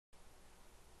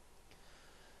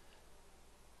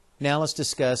Now let's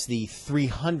discuss the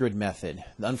 300 method.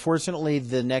 Unfortunately,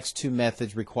 the next two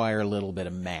methods require a little bit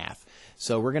of math.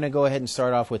 So we're going to go ahead and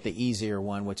start off with the easier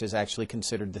one, which is actually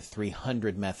considered the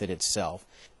 300 method itself.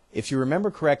 If you remember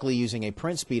correctly, using a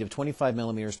print speed of 25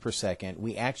 millimeters per second,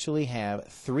 we actually have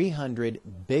 300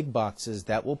 big boxes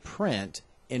that will print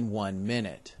in 1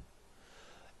 minute.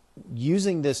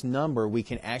 Using this number, we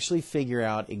can actually figure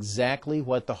out exactly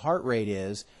what the heart rate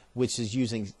is, which is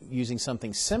using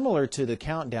something similar to the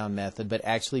countdown method, but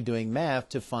actually doing math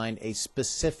to find a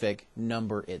specific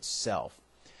number itself.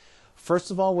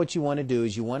 First of all, what you want to do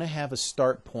is you want to have a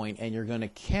start point, and you're going to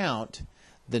count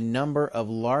the number of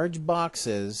large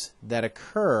boxes that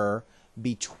occur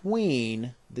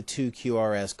between the two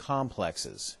QRS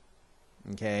complexes.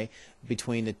 Okay,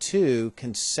 between the two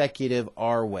consecutive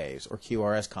R waves or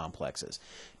QRS complexes.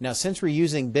 Now, since we're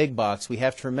using big box, we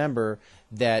have to remember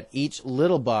that each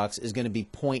little box is going to be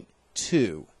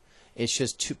 0.2. It's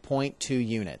just 0.2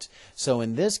 units. So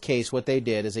in this case, what they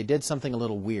did is they did something a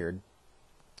little weird.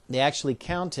 They actually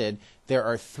counted there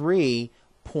are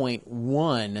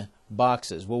 3.1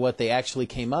 boxes. Well, what they actually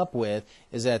came up with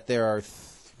is that there are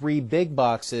 3 big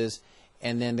boxes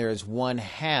and then there's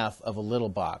 1/2 of a little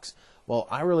box. Well,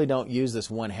 I really don't use this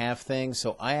 1/2 thing,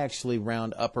 so I actually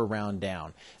round up or round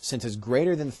down. Since it's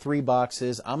greater than 3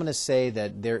 boxes, I'm going to say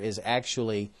that there is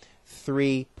actually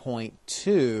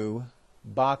 3.2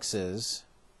 boxes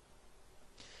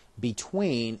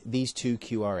between these two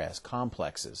QRS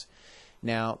complexes.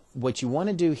 Now, what you want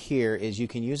to do here is you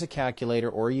can use a calculator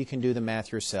or you can do the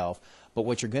math yourself, but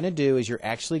what you're going to do is you're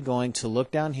actually going to look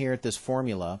down here at this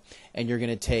formula, and you're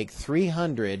going to take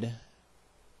 300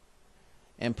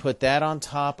 and put that on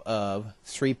top of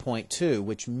 3.2,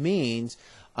 which means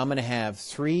I'm going to have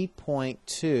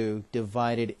 3.2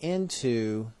 divided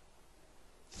into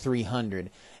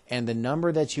 300. And the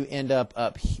number that you end up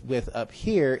with up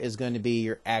here is going to be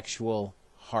your actual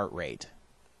heart rate.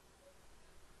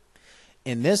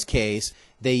 In this case,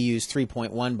 they use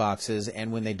 3.1 boxes,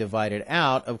 and when they divide it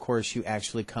out, of course, you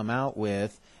actually come out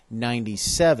with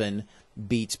 97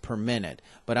 beats per minute.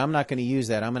 But I'm not going to use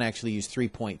that. I'm going to actually use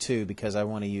 3.2 because I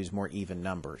want to use more even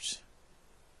numbers.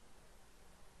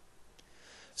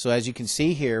 So as you can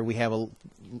see here, we have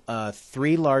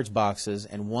 3 large boxes,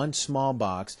 and 1 small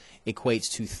box equates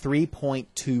to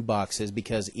 3.2 boxes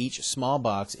because each small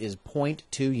box is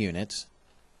 0.2 units.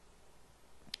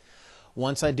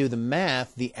 Once I do the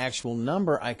math, the actual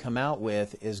number I come out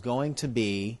with is going to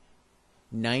be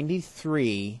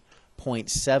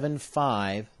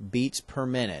 93.75 beats per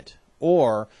minute,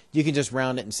 or you can just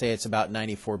round it and say it's about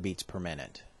 94 beats per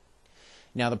minute.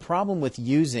 Now, the problem with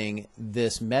using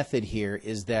this method here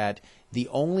is that the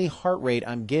only heart rate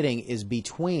I'm getting is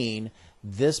between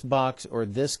this box or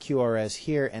this QRS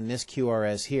here and this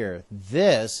QRS here.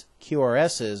 This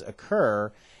QRSs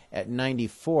occur at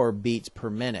 94 beats per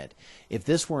minute. If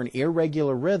this were an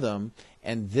irregular rhythm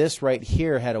and this right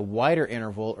here had a wider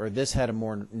interval or this had a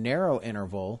more narrow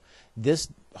interval, this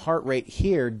heart rate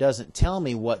here doesn't tell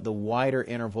me what the wider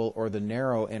interval or the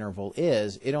narrow interval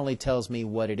is. It only tells me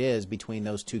what it is between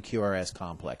those two QRS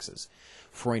complexes.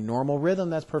 For a normal rhythm,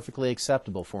 that's perfectly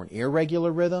acceptable. For an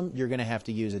irregular rhythm, you're going to have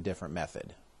to use a different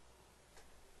method.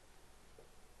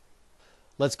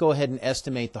 Let's go ahead and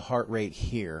estimate the heart rate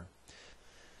here.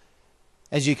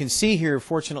 As you can see here,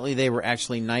 fortunately, they were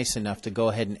actually nice enough to go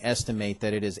ahead and estimate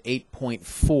that it is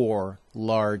 8.4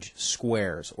 large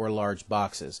squares or large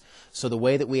boxes. So the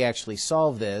way that we actually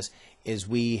solve this is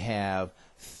we have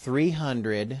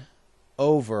 300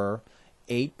 over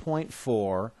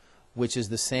 8.4, which is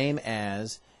the same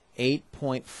as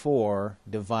 8.4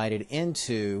 divided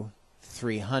into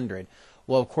 300.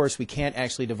 Well, of course, we can't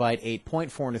actually divide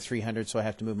 8.4 into 300, so I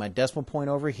have to move my decimal point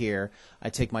over here. I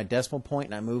take my decimal point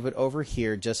and I move it over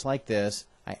here just like this.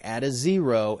 I add a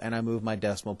 0 and I move my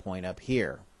decimal point up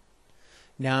here.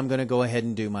 Now I'm going to go ahead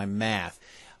and do my math.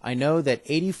 I know that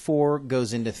 84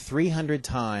 goes into 300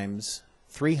 times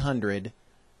 300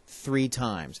 3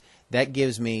 times. That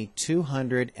gives me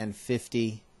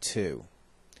 252.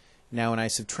 Now when I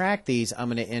subtract these, I'm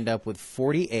going to end up with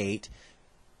 48.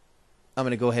 I'm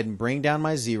going to go ahead and bring down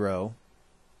my 0.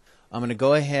 I'm going to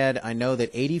go ahead, I know that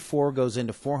 84 goes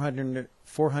into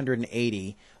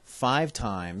 480 5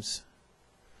 times.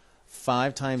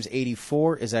 5 times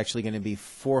 84 is actually going to be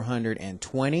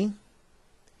 420.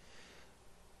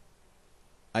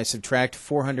 I subtract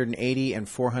 480 and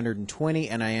 420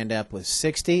 and I end up with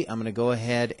 60. I'm going to go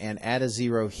ahead and add a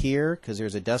 0 here because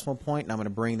there's a decimal point, and I'm going to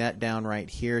bring that down right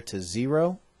here to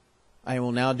 0. I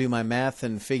will now do my math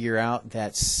and figure out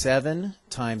that 7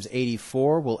 times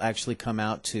 84 will actually come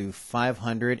out to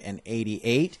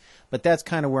 588, but that's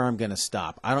kind of where I'm going to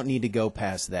stop. I don't need to go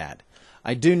past that.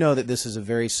 I do know that this is a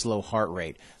very slow heart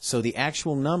rate, so the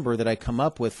actual number that I come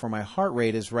up with for my heart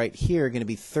rate is right here going to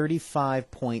be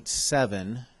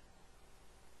 35.7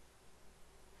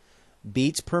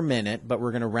 beats per minute, but we're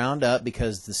going to round up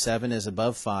because the 7 is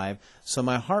above 5, so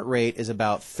my heart rate is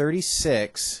about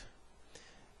 36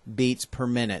 beats per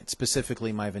minute,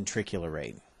 specifically my ventricular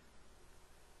rate.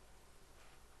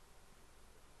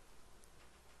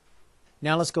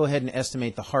 Now let's go ahead and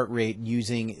estimate the heart rate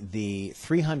using the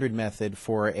 300 method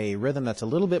for a rhythm that's a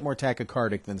little bit more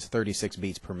tachycardic than 36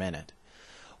 beats per minute.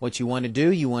 What you want to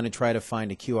do, you want to try to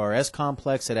find a QRS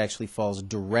complex that actually falls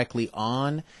directly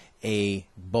on a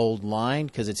bold line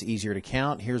because it's easier to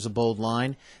count. Here's a bold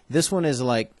line. This one is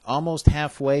like almost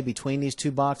halfway between these two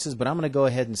boxes, but I'm going to go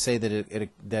ahead and say that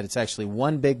it's actually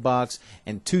one big box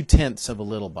and 2/10 of a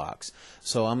little box.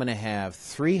 So I'm going to have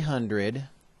 300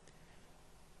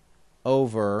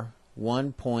 over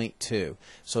 1.2.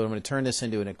 So I'm going to turn this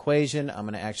into an equation. I'm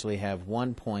going to actually have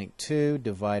 1.2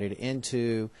 divided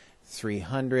into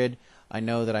 300. I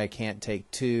know that I can't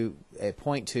take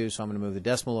 0.2, so I'm going to move the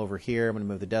decimal over here. I'm going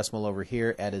to move the decimal over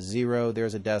here, add a 0.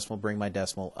 There's a decimal, bring my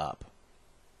decimal up.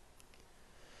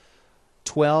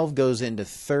 12 goes into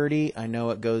 30. I know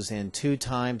it goes in 2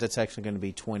 times. That's actually going to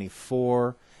be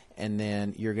 24. And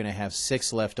then you're going to have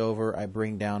 6 left over. I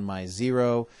bring down my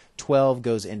 0. 12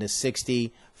 goes into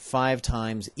 60 5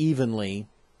 times evenly,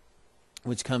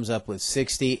 which comes up with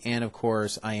 60, and of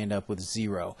course I end up with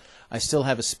 0. I still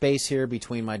have a space here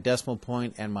between my decimal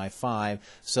point and my 5,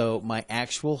 so my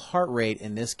actual heart rate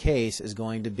in this case is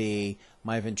going to be,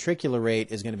 my ventricular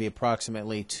rate is going to be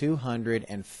approximately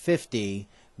 250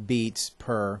 beats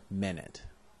per minute.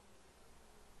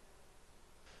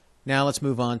 Now let's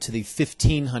move on to the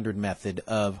 1500 method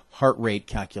of heart rate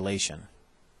calculation.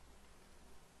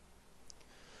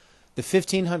 The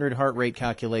 1500 heart rate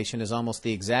calculation is almost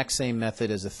the exact same method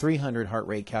as the 300 heart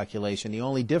rate calculation. The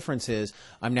only difference is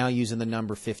I'm now using the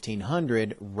number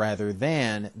 1500 rather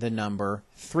than the number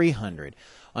 300.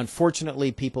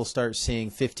 Unfortunately, people start seeing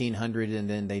 1500 and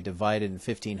then they divide it in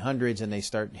 1500s and they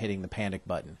start hitting the panic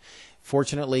button.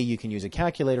 Fortunately, you can use a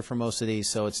calculator for most of these,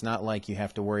 so it's not like you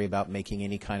have to worry about making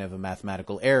any kind of a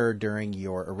mathematical error during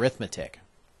your arithmetic.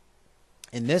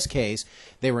 In this case,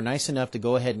 they were nice enough to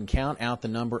go ahead and count out the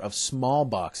number of small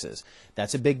boxes.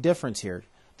 That's a big difference here.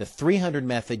 The 300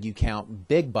 method, you count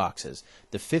big boxes.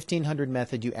 The 1500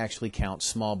 method, you actually count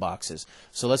small boxes.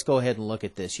 So let's go ahead and look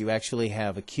at this. You actually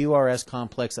have a QRS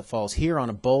complex that falls here on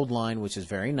a bold line, which is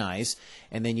very nice.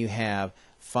 And then you have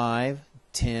 5,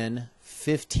 10,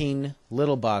 15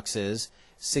 little boxes,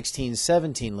 16,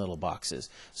 17 little boxes.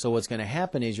 So what's going to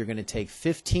happen is you're going to take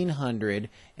 1500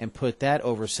 and put that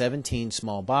over 17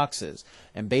 small boxes.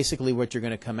 And basically what you're going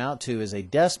to come out to is a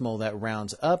decimal that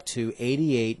rounds up to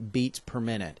 88 beats per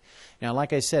minute. Now,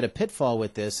 like I said, a pitfall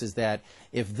with this is that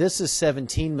if this is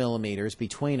 17 millimeters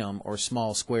between them, or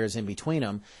small squares in between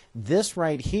them, this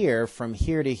right here from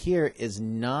here to here is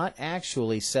not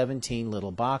actually 17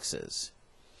 little boxes.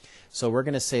 So we're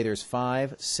going to say there's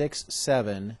 5, 6,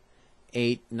 7,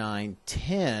 8, 9,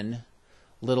 10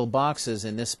 little boxes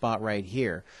in this spot right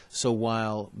here. So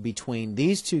while between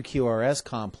these two QRS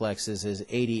complexes is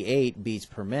 88 beats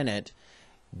per minute,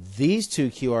 these two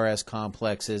QRS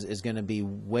complexes is going to be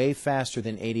way faster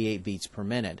than 88 beats per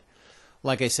minute.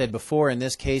 Like I said before, in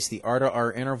this case, the R to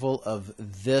R interval of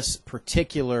this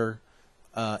particular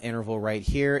interval right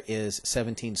here is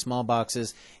 17 small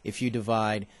boxes. If you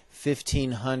divide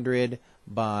 1500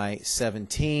 by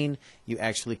 17, you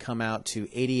actually come out to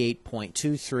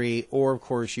 88.23, or of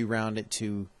course you round it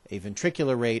to a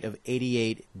ventricular rate of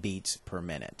 88 beats per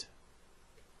minute.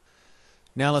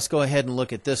 Now let's go ahead and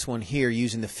look at this one here.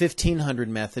 Using the 1500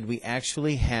 method, we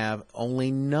actually have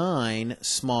only 9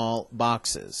 small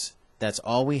boxes. That's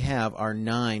all we have, are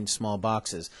 9 small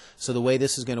boxes. So the way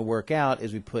this is going to work out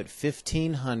is we put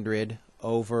 1500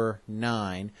 over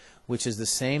 9, which is the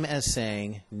same as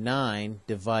saying 9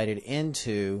 divided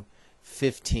into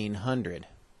 1500.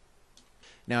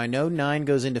 Now I know 9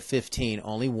 goes into 15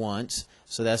 only once,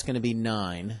 so that's going to be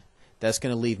 9. That's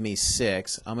going to leave me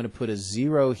 6. I'm going to put a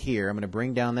 0 here. I'm going to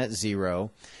bring down that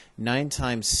 0. 9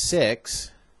 times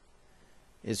 6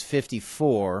 is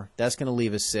 54. That's going to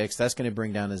leave a 6. That's going to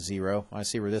bring down a 0. I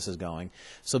see where this is going.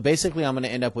 So basically I'm going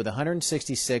to end up with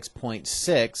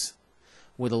 166.6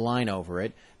 with a line over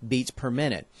it, beats per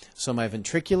minute. So my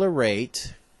ventricular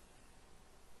rate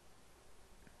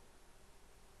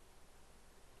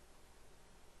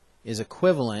is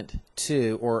equivalent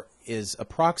to, or is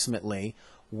approximately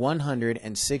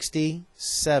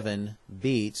 167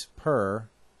 beats per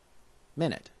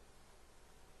minute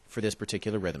for this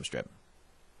particular rhythm strip.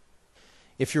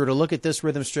 If you were to look at this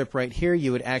rhythm strip right here,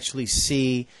 you would actually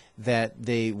see that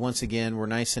they, once again, were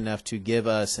nice enough to give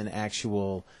us an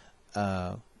actual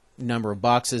number of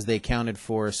boxes they counted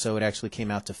for, so it actually came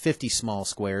out to 50 small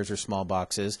squares or small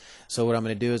boxes. So what I'm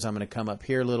going to do is I'm going to come up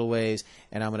here a little ways,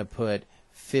 and I'm going to put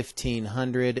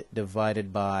 1500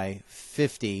 divided by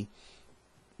 50.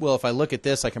 Well, if I look at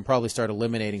this, I can probably start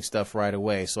eliminating stuff right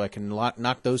away, so I can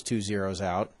knock those two zeros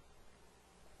out.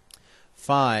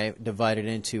 5 divided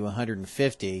into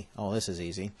 150. Oh, this is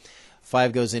easy.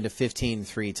 5 goes into 15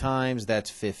 3 times. That's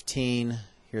 15.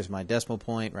 Here's my decimal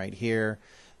point right here.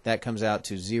 That comes out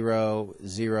to 0,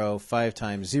 0. 5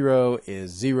 times 0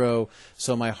 is 0.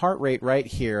 So my heart rate right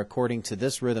here, according to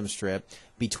this rhythm strip,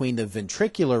 between the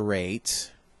ventricular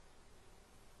rate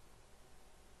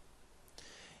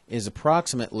is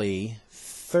approximately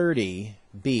 30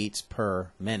 beats per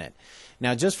minute.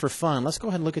 Now, just for fun, let's go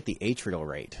ahead and look at the atrial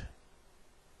rate.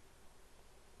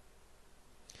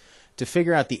 To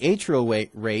figure out the atrial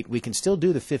rate, we can still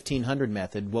do the 1500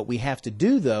 method. What we have to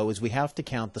do, though, is we have to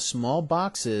count the small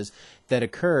boxes that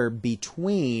occur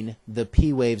between the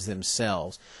P waves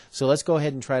themselves. So let's go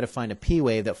ahead and try to find a P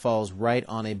wave that falls right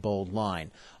on a bold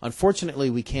line. Unfortunately,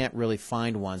 we can't really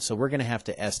find one, so we're going to have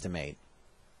to estimate.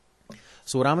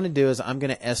 So what I'm going to do is I'm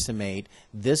going to estimate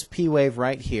this P wave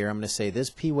right here. I'm going to say this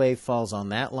P wave falls on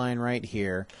that line right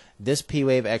here. This P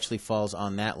wave actually falls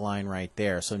on that line right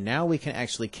there. So now we can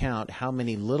actually count how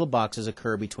many little boxes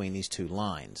occur between these two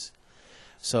lines.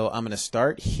 So I'm going to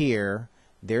start here.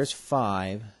 There's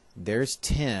 5. There's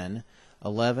 10,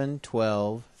 11,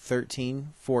 12,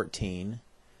 13, 14,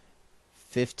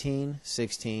 15,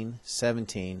 16,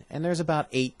 17, and there's about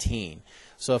 18.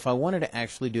 So if I wanted to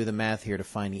actually do the math here to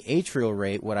find the atrial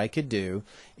rate, what I could do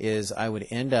is I would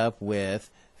end up with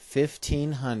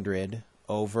 1500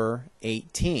 over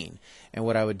 18. And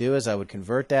what I would do is I would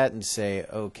convert that and say,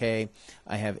 okay,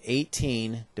 I have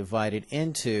 18 divided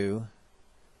into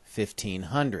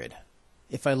 1500.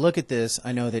 If I look at this,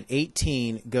 I know that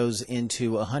 18 goes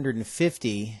into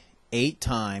 150 8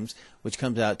 times, which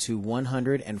comes out to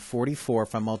 144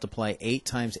 if I multiply 8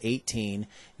 times 18.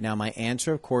 Now my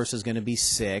answer, of course, is going to be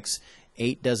 6.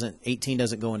 18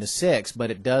 doesn't go into 6,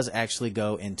 but it does actually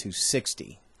go into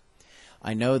 60.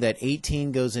 I know that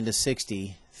 18 goes into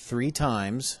 60 3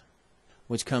 times,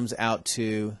 which comes out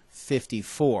to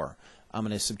 54. I'm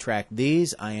going to subtract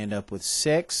these. I end up with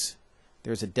 6.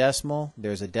 There's a decimal.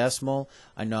 There's a decimal.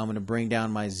 I know I'm going to bring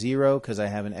down my 0 because I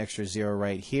have an extra 0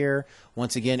 right here.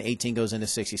 Once again, 18 goes into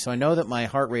 60. So I know that my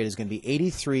heart rate is going to be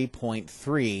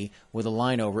 83.3 with a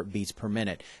line over it beats per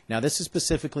minute. Now this is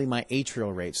specifically my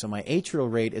atrial rate. So my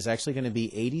atrial rate is actually going to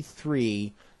be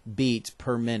 83 beats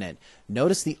per minute.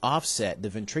 Notice the offset. The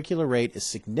ventricular rate is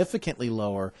significantly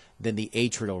lower than the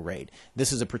atrial rate.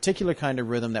 This is a particular kind of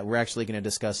rhythm that we're actually going to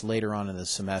discuss later on in the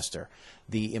semester.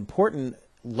 The important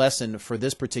lesson for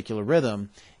this particular rhythm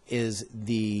is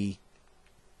the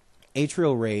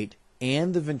atrial rate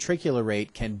and the ventricular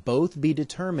rate can both be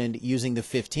determined using the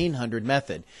 1500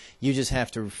 method. You just have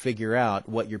to figure out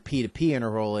what your P to P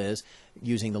interval is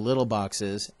using the little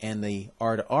boxes and the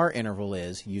R to R interval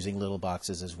is using little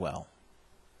boxes as well.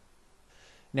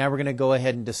 Now we're going to go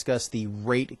ahead and discuss the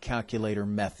rate calculator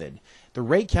method. The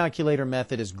rate calculator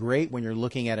method is great when you're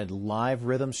looking at a live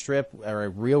rhythm strip or a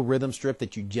real rhythm strip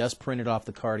that you just printed off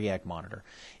the cardiac monitor.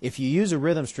 If you use a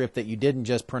rhythm strip that you didn't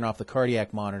just print off the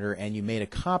cardiac monitor and you made a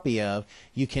copy of,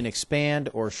 you can expand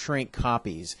or shrink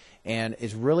copies. And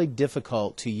it's really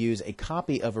difficult to use a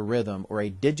copy of a rhythm or a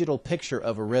digital picture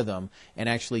of a rhythm and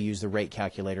actually use the rate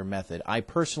calculator method. I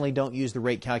personally don't use the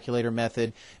rate calculator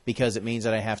method because it means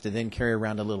that I have to then carry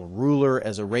around a little ruler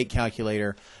as a rate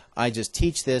calculator. I just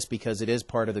teach this because it is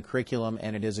part of the curriculum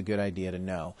and it is a good idea to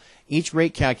know. Each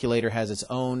rate calculator has its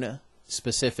own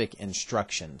specific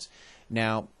instructions.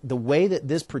 Now, the way that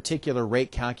this particular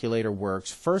rate calculator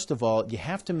works, first of all, you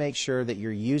have to make sure that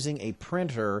you're using a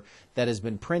printer that has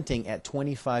been printing at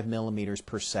 25 millimeters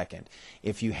per second.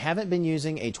 If you haven't been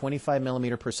using a 25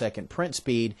 millimeter per second print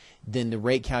speed, then the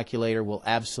rate calculator will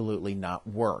absolutely not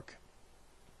work.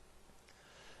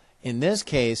 In this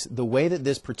case, the way that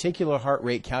this particular heart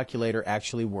rate calculator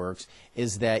actually works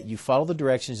is that you follow the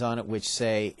directions on it, which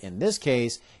say, in this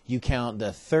case, you count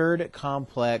the third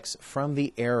complex from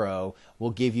the arrow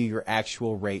will give you your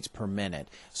actual rates per minute.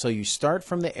 So you start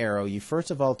from the arrow. You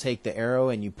first of all take the arrow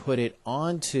and you put it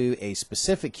onto a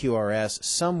specific QRS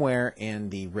somewhere in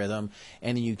the rhythm,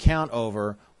 and then you count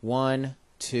over 1,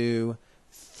 2,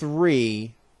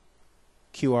 3,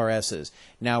 QRSs.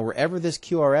 Now, wherever this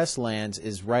QRS lands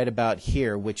is right about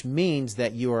here, which means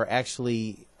that you are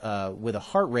actually with a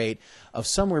heart rate of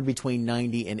somewhere between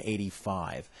 90 and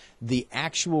 85. The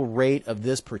actual rate of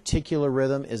this particular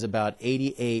rhythm is about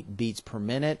 88 beats per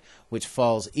minute, which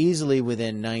falls easily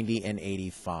within 90 and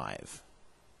 85.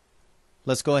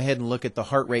 Let's go ahead and look at the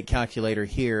heart rate calculator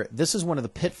here. This is one of the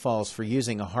pitfalls for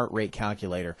using a heart rate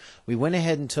calculator. We went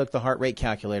ahead and took the heart rate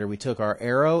calculator. We took our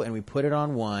arrow and we put it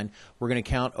on 1. We're going to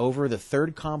count over the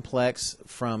third complex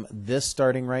from this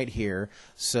starting right here.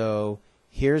 So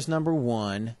here's number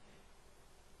 1.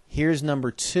 Here's number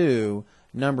 2.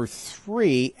 Number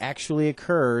 3 actually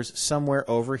occurs somewhere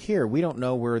over here. We don't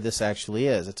know where this actually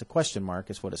is. It's a question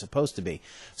mark. It's what it's supposed to be.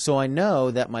 So I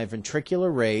know that my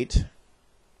ventricular rate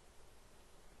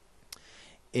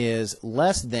is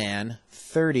less than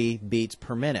 30 beats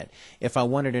per minute. If I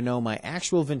wanted to know my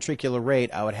actual ventricular rate,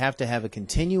 I would have to have a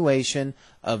continuation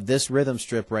of this rhythm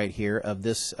strip right here, of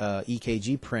this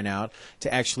EKG printout,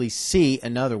 to actually see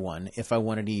another one if I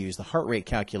wanted to use the heart rate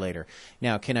calculator.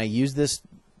 Now, can I use this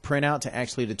printout to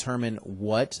actually determine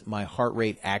what my heart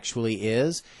rate actually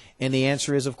is? And the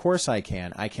answer is, of course I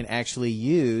can. I can actually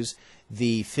use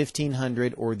the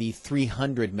 1500 or the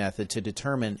 300 method to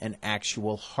determine an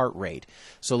actual heart rate.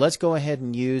 So let's go ahead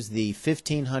and use the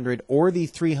 1500 or the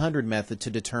 300 method to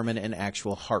determine an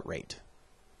actual heart rate.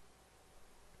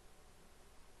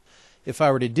 If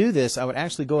I were to do this, I would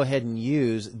actually go ahead and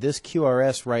use this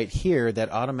QRS right here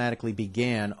that automatically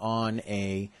began on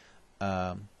a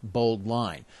bold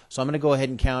line. So I'm going to go ahead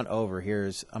and count over. I'm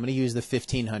going to use the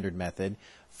 1500 method.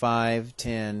 5,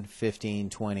 10, 15,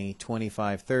 20,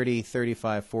 25, 30,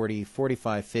 35, 40,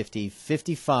 45, 50,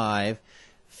 55,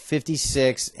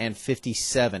 56, and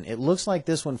 57. It looks like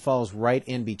this one falls right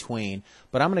in between,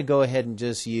 but I'm going to go ahead and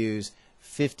just use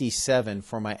 57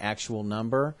 for my actual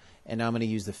number, and I'm going to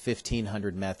use the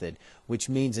 1500 method, which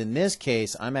means in this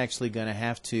case I'm actually going to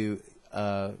have to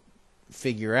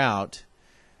figure out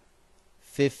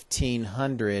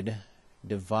 1500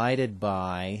 divided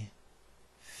by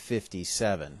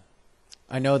 57.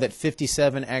 I know that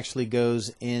 57 actually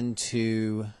goes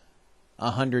into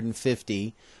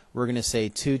 150. We're going to say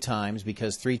 2 times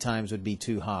because 3 times would be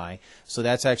too high. So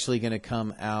that's actually going to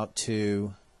come out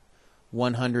to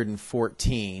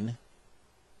 114.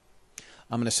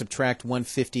 I'm going to subtract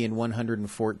 150 and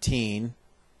 114.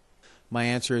 My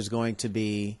answer is going to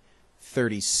be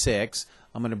 36.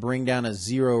 I'm going to bring down a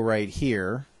 0 right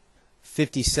here.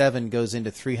 57 goes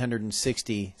into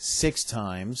 366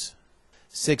 times.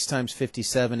 6 times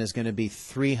 57 is going to be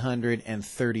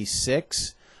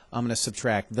 336. I'm going to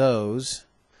subtract those.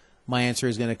 My answer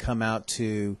is going to come out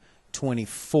to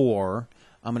 24.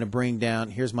 I'm going to bring down,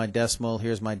 here's my decimal,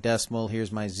 here's my decimal,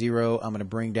 here's my 0. I'm going to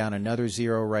bring down another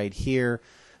 0 right here.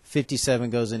 57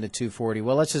 goes into 240.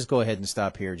 Well, let's just go ahead and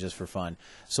stop here just for fun.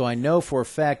 So I know for a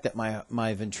fact that my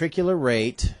ventricular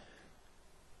rate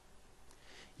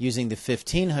using the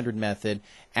 1500 method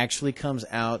actually comes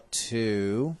out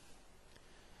to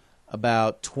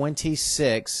about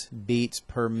 26 beats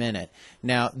per minute.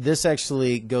 Now, this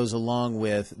actually goes along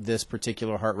with this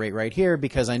particular heart rate right here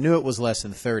because I knew it was less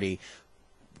than 30,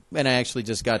 and I actually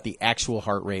just got the actual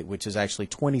heart rate, which is actually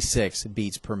 26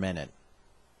 beats per minute.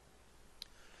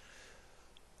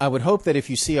 I would hope that if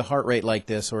you see a heart rate like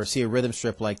this or see a rhythm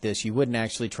strip like this, you wouldn't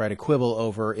actually try to quibble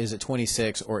over is it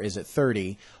 26 or is it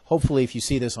 30. Hopefully, if you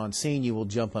see this on scene, you will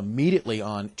jump immediately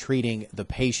on treating the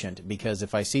patient, because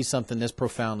if I see something this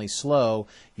profoundly slow,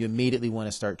 you immediately want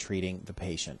to start treating the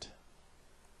patient.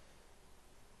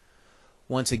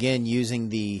 Once again, using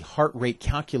the heart rate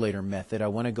calculator method, I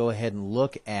want to go ahead and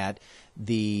look at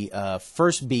the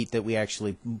first beat that we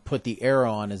actually put the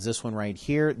arrow on is this one right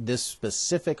here. This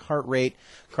specific heart rate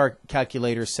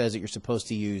calculator says that you're supposed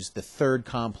to use the third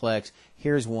complex.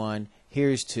 Here's 1,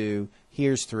 here's 2,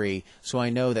 here's 3. So I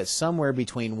know that somewhere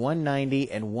between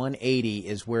 190 and 180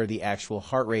 is where the actual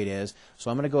heart rate is. So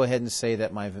I'm going to go ahead and say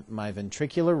that my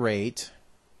ventricular rate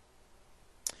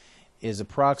is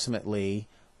approximately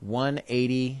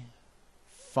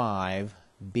 185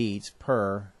 beats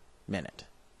per minute.